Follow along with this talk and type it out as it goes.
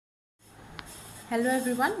Hello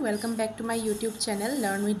everyone, welcome back to my YouTube channel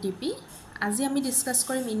Learn with DP. আজি আমি discuss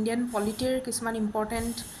কৰিম Indian পলিটিৰ কিছুমান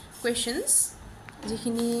important questions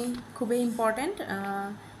যিখিনি খুবেই ইম্পৰ্টেন্ট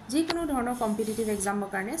যিকোনো ধৰণৰ কম্পিটিটিভ এক্সামৰ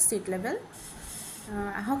কাৰণে ষ্টেট লেভেল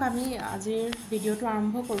আহক আমি আজিৰ ভিডিওটো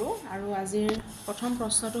আৰম্ভ কৰোঁ আৰু আজিৰ প্ৰথম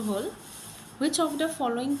প্ৰশ্নটো হ'ল which of the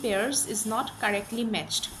following pairs is not correctly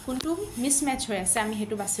matched কোনটো মিসম্যাচ হৈ আছে আমি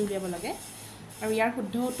হেতু বাছি উলিয়াব লাগে আৰু ইয়াৰ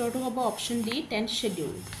শুদ্ধ উত্তৰটো হ'ব option D 10th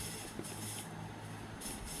schedule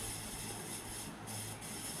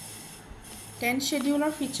 10th schedule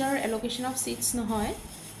or feature allocation of seats nohoy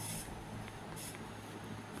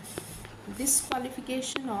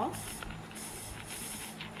disqualification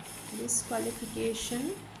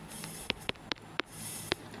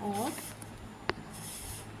of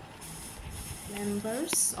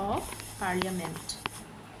members of parliament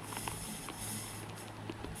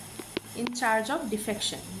in charge of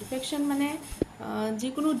defection mane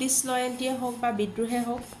jikunu disloyalty hok ba bidruhe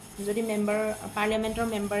hok যদি মেম্বাৰ পাৰ্লিয়ামেন্টৰ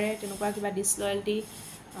মেম্বাৰে তেনেকুৱা কিবা ডিসলয়্যালিটি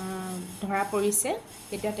ধৰা পৰিছে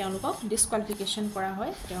তেতিয়া তেওঁলোকক ডিসকুৱালিফিকেশন কৰা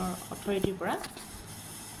হয় তেওঁৰ অথৰিটিৰ পৰা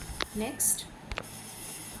next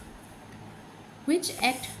which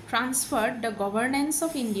act transferred the governance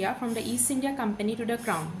of India from the East India Company to the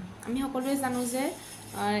crown আমি সকলোৱে জানো যে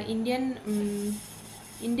ইন্ডিয়ান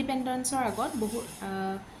ইন্ডিপেন্ডেন্সৰ আগত বহু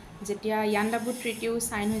যেতিয়া ইয়ান্দাবু ট্ৰিটিও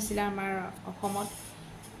সাইন হৈছিল আমাৰ অসমত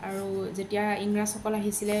আৰু যেতিয়া ইংৰাজসকল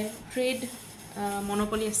আহিছিলে ট্ৰেড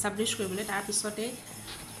মনোপলি এস্টাব্লিশ কৰিবলৈ তাৰ পিছতে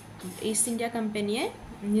ইষ্ট ইণ্ডিয়া কোম্পানীয়ে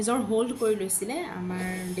নিজৰ হোল্ড কৰি লৈছিলে আমাৰ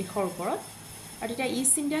দেশৰ ওপৰত আৰু তেতিয়া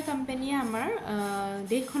ইষ্ট ইণ্ডিয়া কোম্পানীয়ে আমাৰ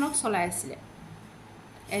দেশখনক চলাই আছিল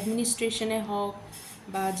এডমিনিষ্ট্ৰেচনে হওক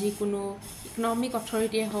বা যিকোনো ইকনমিক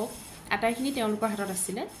অথৰিটিয়ে হওক আটাইখিনি তেওঁলোকৰ হাতত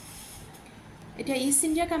আছিল এতিয়া ইষ্ট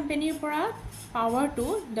ইণ্ডিয়া কোম্পানীৰ পৰা power to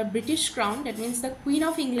the British crown that means the queen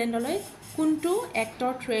of ইংলেণ্ডলৈ কোনটো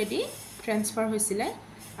এক্টৰ থ্ৰুদি ট্ৰান্সফাৰ হৈছিল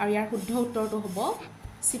আৰু ইয়াৰ শুদ্ধ উত্তৰটো হ'ব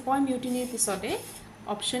সিপয় মিউটিনিৰ পিছতে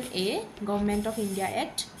option A government of India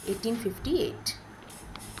act 1858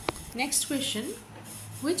 next question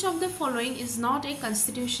which of the following is not a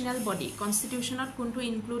constitutional body constitutionত কোনটো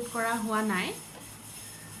ইনক্লুড কৰা হোৱা নাই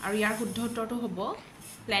আৰু ইয়াৰ শুদ্ধ উত্তৰটো হ'ব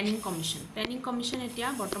প্ল্যানিং কমিশন এতিয়া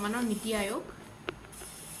বৰ্তমানৰ নীতি আয়োগ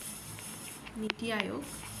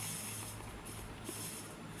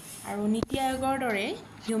আৰু নীতি আয়োগৰ দৰে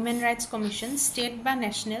হিউম্যান ৰাইটস কমিশন ষ্টেট বা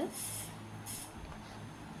নেশনেল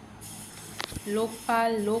লোকপাল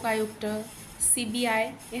লোক আয়ুক্ত CBI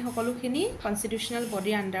এই সকলোখিনি কনস্টিটিউশনাল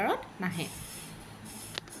বডিৰ আন্ডাৰত নাহে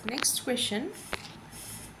next question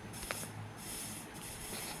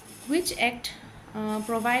which act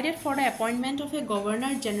provided for the appointment of a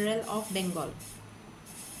governor general of Bengal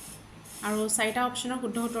আৰু চাৰিটা অপচনৰ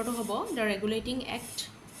শুদ্ধ উত্তৰটো হ'ব the regulating act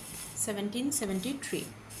 1773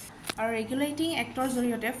 আৰু ৰেগুলেটিং এক্টৰ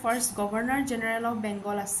জৰিয়তে first governor general of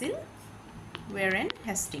Bengal আছিল ওয়াৰেন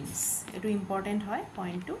হেষ্টিংছ এটো ইম্পৰ্টেন্ট হয়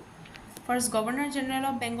পইণ্টটো first governor general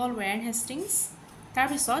of Bengal ওয়াৰেন Hastings তাৰ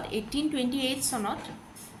পিছত 1828 চনত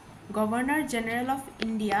গভৰ্ণৰ জেনেৰেল অফ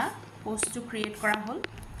ইণ্ডিয়া পোষ্টটো ক্ৰিয়েট কৰা হ'ল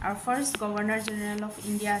আৰু first governor general of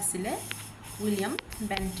India আছিল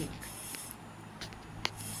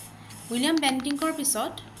উইলিয়াম বেন্টিংকৰ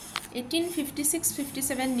পিছত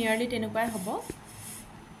 1856-57 নিয়াৰলি তেনেকুৱাই হ'ব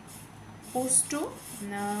পোষ্টটো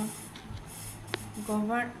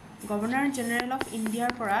গভৰ্ণৰ জেনেৰেল অফ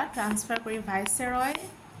ইণ্ডিয়াৰ পৰা ট্ৰান্সফাৰ কৰি ভাইসৰয়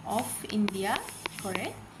অফ ইণ্ডিয়া কৰে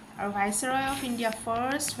আৰু ভাইসৰয় of India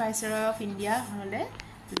first ভাইসৰয় of India হলে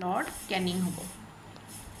লৰ্ড কেনিং হ'ব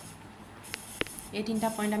এই তিনটা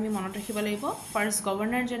পইণ্ট আমি মনত ৰাখিব লাগিব first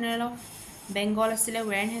governor general of Bengal আছিল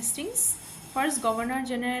ওয়াৰেন Hastings first governor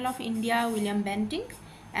general of India William Bentinck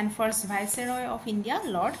and first viceroy of India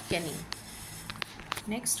Lord Canning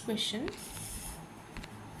next question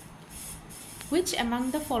which among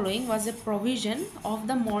the following was a provision of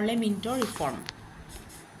the Morley Minto reform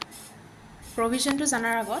provision to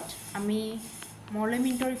জানাৰ আগত আমি Morley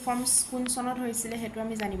Minto reforms কোন চনত হৈছিল হেতু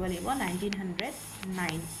আমি জানিব লাগিব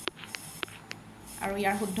 1909 আৰু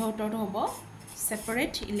ইয়াৰ শুদ্ধ উত্তৰটো হ'ব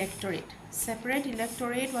separate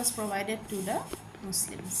electorate was provided to the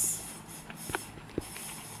Muslims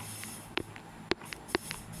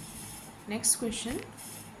next question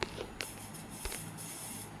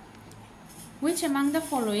which among the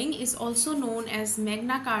following is also known as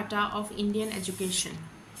Magna Carta of Indian education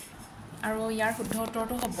আৰু ইয়াৰ শুদ্ধ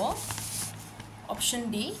উত্তৰটো হ'ব অপচন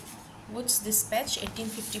ডি Woods Dispatch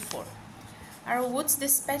 1854 আৰু Woods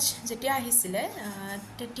Dispatch যেতিয়া আহিছিল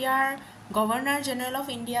তেতিয়াৰ গভৰ্ণৰ জেনেৰেল অফ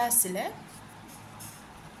ইণ্ডিয়া আছিল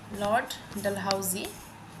lord Dalhousie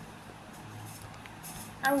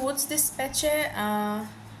আৰু Woods Dispatch-এ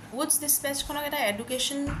Woods Dispatch khonok eta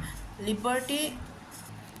education liberty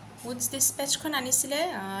Woods ডিছপেচখন আনিছিলে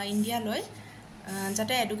ইণ্ডিয়ালৈ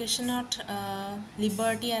যাতে এডুকেশ্যনত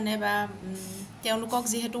লিবাৰ্টি আনে বা তেওঁলোকক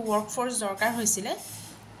যিহেতু ৱৰ্কফ'ৰ্চ দৰকাৰ হৈছিলে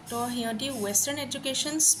তো সিহঁতি ৱেষ্টাৰ্ণ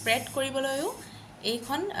এডুকেশ্যন স্প্ৰেড কৰিবলৈও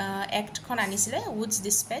এইখন এক্টখন আনিছিলে উডছ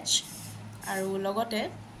ডিছপেচ আৰু লগতে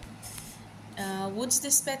উডছ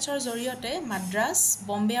ডিছপেচৰ জৰিয়তে মাদ্ৰাছ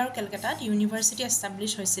বম্বে আৰু কেলকাতাত ইউনিভাৰ্চিটি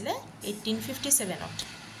এষ্টাব্লিছ হৈছিলে 1857ত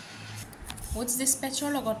উডছ ডিছপেচৰ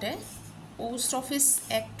লগতে পোষ্ট অফিচ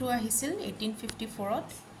এক্টটো আহিছিল 1854ত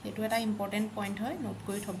সেইটো এটা ইম্পৰ্টেণ্ট পইণ্ট হয় নোট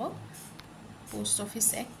কৰি থ'ব post office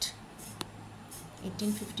act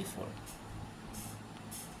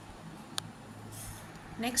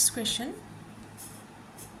 1854 next question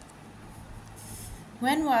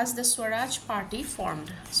When was the Swaraj Party formed?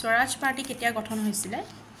 Swaraj Party কেতিয়া গঠন হৈছিলে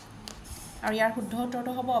আৰু ইয়াৰ শুদ্ধ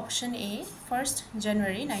উত্তৰটো হ'ব অপশ্যন এ 1st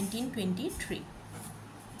January 1923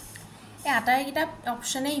 এই আটাইকেইটা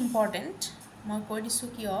অপশ্যনেই ইম্পৰ্টেণ্ট মই কৈ দিছোঁ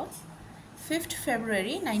কিয় 5th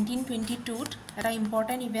February 1922ত এটা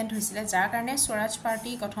ইম্পৰ্টেণ্ট ইভেণ্ট হৈছিলে যাৰ কাৰণে স্বৰাজ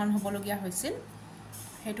পাৰ্টি গঠন হ'বলগীয়া হৈছিল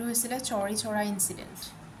সেইটো হৈছিলে চৌৰি চৌৰা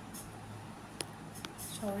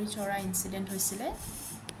ইনচিডেণ্ট হৈছিলে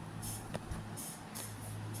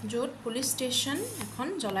য'ত পুলিচ ষ্টেচন এখন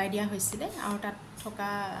জ্বলাই দিয়া হৈছিলে আৰু তাত থকা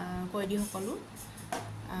কয়দীসকলো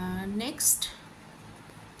নেক্সট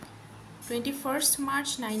 21st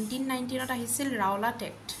March 1919ত আহিছিল ৰাওলাট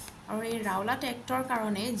এক্ট আৰু এই ৰাওলাট এক্টৰ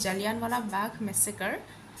কাৰণে জালিয়ানৱালা বাগ মেছেকাৰ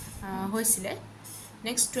হৈছিলে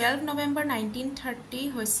নেক্সট 12 November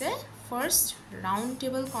 1930 হৈছে ফাৰ্ষ্ট ৰাউণ্ড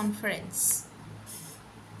টেবল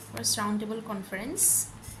কনফাৰেন্স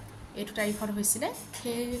এইটো তাৰিখত হৈছিলে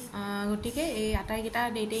সেই গতিকে এই আটাইকেইটা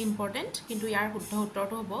ডেটে ইম্পৰ্টেণ্ট কিন্তু ইয়াৰ শুদ্ধ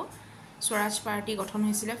উত্তৰটো হ'ব স্বৰাজ পাৰ্টি গঠন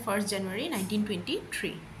হৈছিলে 1st January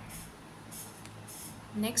 1923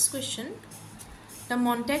 next question The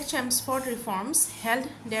Montague-Chelmsford reforms held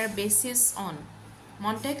their basis on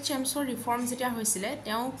Montague-Chelmsford reform যেতিয়া হৈছিলে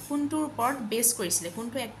তেওঁ কোনটোৰ ওপৰত বেছ কৰিছিলে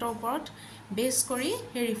কোনটো এক্টৰ ওপৰত বেছ কৰি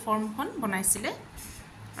সেই ৰিফৰ্মখন বনাইছিলে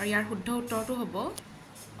আৰু ইয়াৰ শুদ্ধ উত্তৰটো হ'ব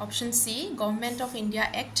option C government of India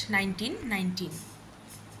act 1919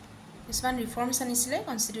 কিছুমান ৰিফৰ্মছ আনিছিলে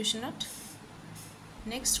কনষ্টিটিউশ্যনত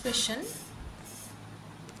next question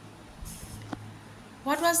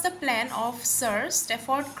What was the plan of Sir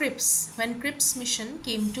Stafford Cripps when Cripps mission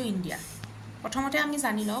came to India? প্ৰথমতে আমি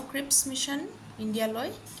জানি লওঁ Cripps mission ইণ্ডিয়ালৈ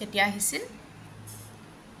কেতিয়া আহিছিল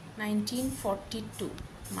 1942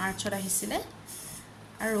 মাৰ্চত আহিছিলে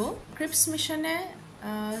আৰু Cripps মিছনে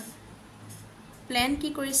প্লেন কি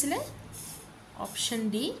কৰিছিলে option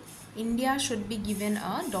D India should be given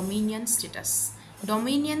a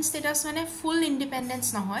dominion status মানে ফুল ইণ্ডিপেণ্ডেঞ্চ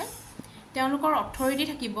নহয় তেওঁলোকৰ অথৰিটি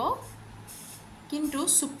থাকিব কিন্তু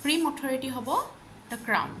সুপ্ৰিম অথৰিটি হ'ব দ্য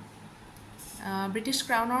ক্ৰাউন ব্ৰিটিছ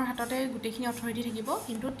ক্ৰাউনৰ হাততে গোটেইখিনি অথৰিটি থাকিব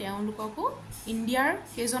কিন্তু তেওঁলোককো ইণ্ডিয়াৰ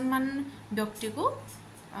কেইজনমান ব্যক্তিকো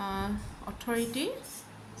অথৰিটি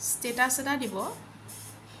ষ্টেটাছ এটা দিব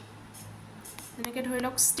যেনেকৈ ধৰি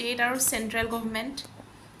লওক ষ্টেট আৰু central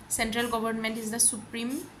government is the supreme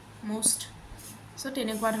most চ'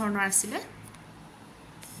 তেনেকুৱা ধৰণৰ আছিলে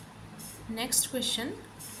next question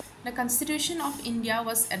the constitution of India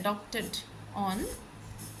was adopted on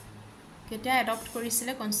কেতিয়া এডপ্ট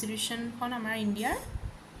কৰিছিলে কনষ্টিটিউশ্যনখন আমাৰ ইণ্ডিয়াৰ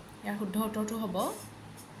ইয়াৰ শুদ্ধ উত্তৰটো হ'ব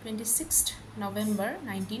 26th November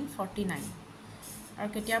 1949 আৰু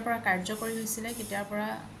কেতিয়াৰ পৰা কাৰ্যকৰী হৈছিলে কেতিয়াৰ পৰা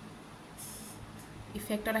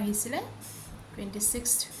ইফেক্টত আহিছিলে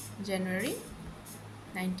 26th January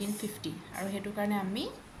 1950 আৰু সেইটো কাৰণে আমি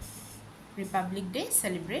ৰিপাব্লিক ডে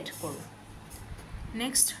চেলিব্ৰেট কৰোঁ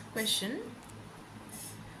next question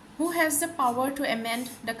Who has the power to amend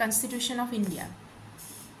the Constitution of India?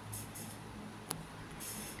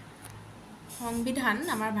 সংবিধান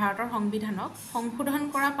আমাৰ ভাৰতৰ সংবিধানক সংশোধন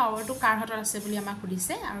কৰা পাৱাৰটো কাৰ হাতত আছে বুলি আমাক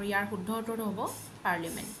সুধিছে আৰু ইয়াৰ শুদ্ধ উত্তৰটো হ'ব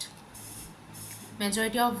পাৰ্লিমেণ্ট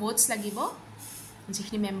মেজৰিটি অফ ভোটছ লাগিব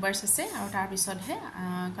যিখিনি মেম্বাৰ্ছ আছে আৰু তাৰ পিছতহে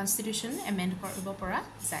কনষ্টিটিউশ্যন এমেণ্ড কৰিব পৰা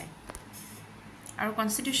যায় আৰু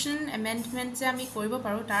কনষ্টিটিউশ্যন এমেণ্ডমেণ্ট যে আমি কৰিব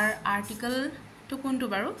পাৰোঁ তাৰ আৰ্টিকলটো কোনটো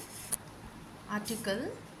বাৰু আৰ্টিকল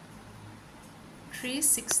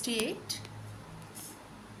 368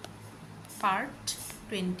 part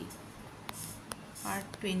 20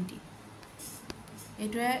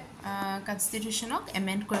 এইটোৱে কনষ্টিটিউশ্যনক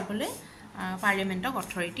এমেণ্ড কৰিবলৈ পাৰ্লিমেণ্টক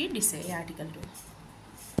অথৰিটি দিছে এই আৰ্টিকলটো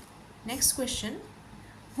next question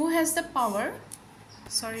who has the power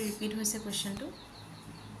repeat হৈছে কুৱেশ্যনটো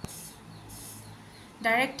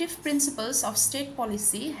directive principles of state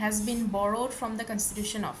policy has been borrowed from the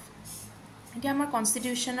constitution of এতিয়া আমাৰ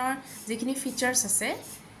কনষ্টিটিউশ্যনৰ যিখিনি ফিচাৰ্ছ আছে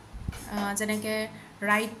যেনেকৈ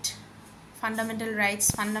right fundamental rights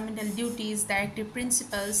fundamental duties directive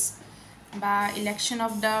principles বা election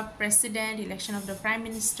of the president, election of the prime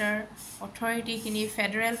minister, অথৰিটিখিনি,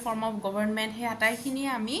 federal form of government, সেই আটাইখিনিয়ে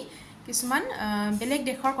আমি কিছুমান বেলেগ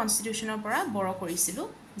দেশৰ কনষ্টিটিউশ্যনৰ পৰা বড়ো কৰিছিলোঁ।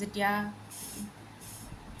 যেতিয়া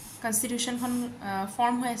কনষ্টিটিউশ্যনখন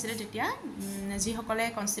ফৰ্ম হৈ আছিলে তেতিয়া যিসকলে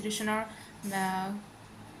কনষ্টিটিউশ্যন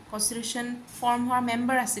ফৰ্ম হোৱাৰ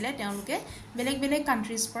মেম্বাৰ আছিলে তেওঁলোকে বেলেগ বেলেগ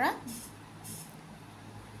কাণ্ট্ৰিজ পৰা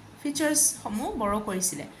ফিচাৰ্ছসমূহ বড়ো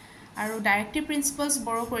কৰিছিলে। আৰু ডাইৰেক্টিভ প্ৰিন্সিপলছ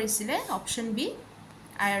বড়ো কৰিছিলে অপশ্যন বি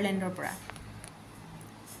আয়াৰলেণ্ডৰ পৰা।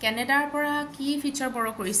 কেনেডাৰ পৰা কি ফিচাৰ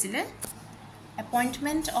বড়ো কৰিছিলে?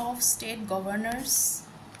 এপইণ্টমেণ্ট অফ ষ্টেট গভৰ্ণৰ্ছ,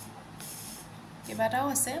 কেইবাটাও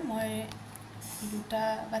আছে, মই 2টা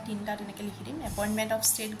বা 3টা তেনেকৈ লিখি দিম। এপইণ্টমেণ্ট অফ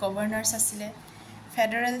ষ্টেট গভৰ্ণৰ্ছ আছিলে।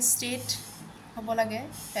 ফেডাৰেল ষ্টেট হ'ব লাগে,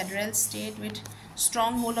 federal state with strong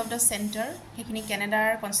hold of the centre, সেইখিনি কেনেডাৰ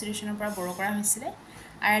কনষ্টিটিউশ্যনৰ পৰা বড়ো কৰা হৈছিলে।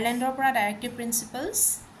 আয়াৰলেণ্ডৰ পৰা ডাইৰেক্টিভ প্ৰিন্সিপলছ,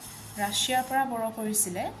 ৰাছিয়াৰ পৰা বড়ো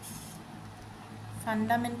কৰিছিলে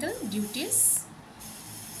ফাণ্ডামেণ্টেল ডিউটিজ,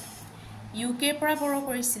 ইউকেৰ পৰা বড়ো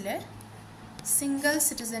কৰিছিলে ছিংগল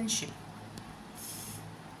চিটিজেনশ্বিপ।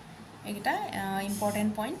 এইকেইটা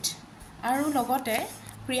ইম্পৰ্টেণ্ট পইণ্ট। আৰু লগতে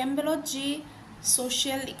প্ৰিএম্বলত যি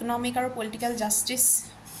ছ'চিয়েল, ইকনমিক আৰু পলিটিকেল জাষ্টিছ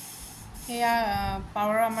সেয়া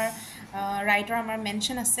পাৱাৰৰ আমাৰ ৰাইটৰ আমাৰ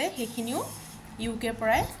মেনশ্যন আছে, সেইখিনিও ইউকেৰ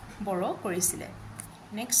পৰাই বড়ো কৰিছিলে।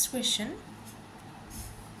 Next question,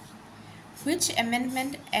 which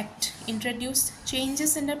amendment act introduced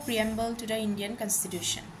changes in the preamble to the Indian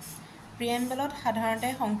Constitution? প্ৰিএম্বলত সাধাৰণতে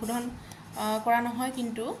সংশোধন কৰা নহয়,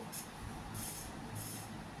 কিন্তু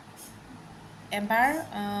এবাৰ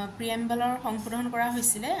প্ৰিএম্বলৰ সংশোধন কৰা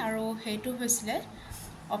হৈছিলে আৰু সেইটো হৈছিলে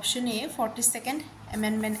option A 42nd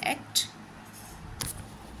amendment act.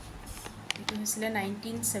 এইটো হৈছিলে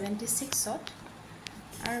 1976ত।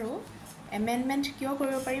 আৰু এমেণ্ডমেণ্ট কিয়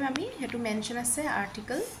কৰিব পাৰিম আমি, সেইটো মেনশ্যন আছে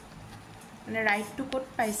আৰ্টিকল, মানে ৰাইটটো ক'ত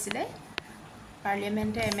পাইছিলে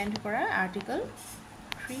পাৰ্লিয়ামেণ্টে এমেণ্ড কৰা আৰ্টিকল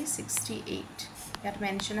 368, ইয়াত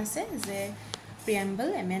মেনশ্যন আছে যে প্ৰিএম্বল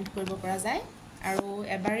এমেণ্ড কৰিব পৰা যায়। আৰু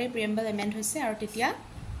এবাৰেই প্ৰিএম্বল এমেণ্ড হৈছে আৰু তেতিয়া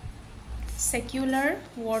ছেকুলাৰ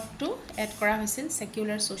ৱৰ্ডটো এড কৰা হৈছিল,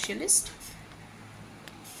 ছেকুলাৰ ছ'চিয়েলিষ্ট।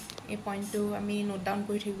 এই পইণ্টটো আমি নোট ডাউন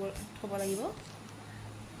কৰি থ'ব লাগিব,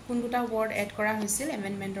 কোন দুটা ৱৰ্ড এড কৰা হৈছিল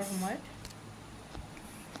এমেণ্ডমেণ্টৰ সময়ত।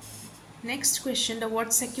 Next question, the word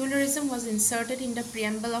secularism was inserted in the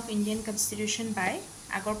preamble of Indian Constitution by,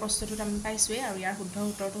 আগৰ প্ৰশ্নটোত আমি পাইছোৱে আৰু ইয়াৰ শুদ্ধ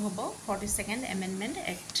উত্তৰটো হ'ব 42nd Amendment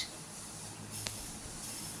Act.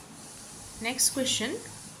 Next question,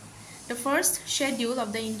 the first schedule of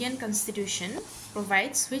the Indian Constitution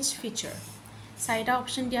provides which feature? 4টা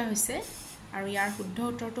অপশ্যন দিয়া হৈছে আৰু ইয়াৰ শুদ্ধ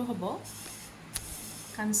উত্তৰটো হ'ব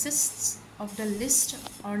consists of the list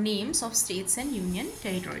or names of states and union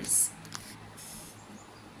territories.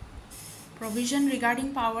 Provision regarding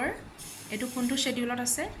power, এটো কোনটো schedule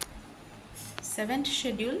আছে? 7th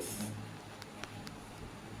schedule.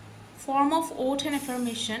 Form of oath and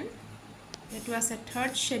affirmation, এটো আছে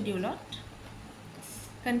 3rd schedule.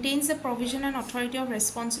 Contains the provision and authority of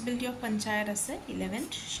responsibility of panchayat আছে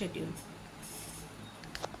 11th schedule.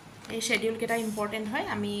 এই schedule কেইটা important হয়,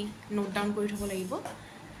 আমি নোট ডাউন কৰি থ'ব লাগিব।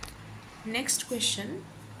 নেক্সট কুৱেশ্যন,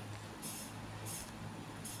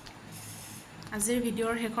 আজিৰ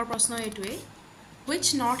ভিডিঅ'ৰ শেষৰ প্ৰশ্ন এইটোৱেই, which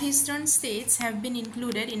northeastern states have been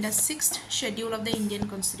included in the 6th schedule of the Indian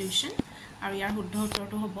Constitution? আৰু ইয়াৰ শুদ্ধ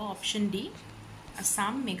উত্তৰটো হ'ব option D,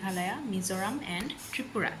 Assam, Meghalaya, Mizoram and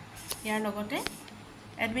Tripura. ইয়াৰ লগতে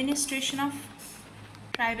এডমিনিষ্ট্ৰেশ্যন অফ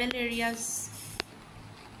ট্ৰাইবেল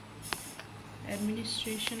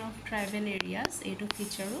এৰিয়াজ, এইটো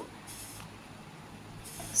ফিচাৰো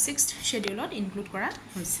 6th schedule ইনক্লুড কৰা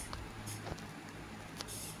হৈছে।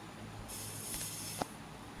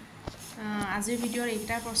 আজিৰ ভিডিঅ'ৰ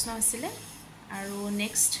এইকেইটা প্ৰশ্ন আছিলে আৰু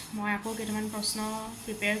নেক্সট মই আকৌ কেইটামান প্ৰশ্ন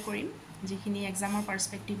প্ৰিপেয়াৰ কৰিম যিখিনি এক্সামৰ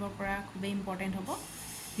পাৰ্চপেক্টিভৰ পৰা খুবেই ইম্পৰ্টেণ্ট হ'ব।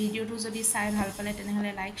 ভিডিঅ'টো যদি চাই ভাল পালে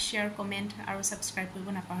তেনেহ'লে লাইক, শ্বেয়াৰ, কমেণ্ট আৰু ছাবস্ক্ৰাইব কৰিব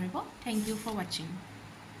নাপাহৰিব। থেংক ইউ ফৰ ৱাচিং।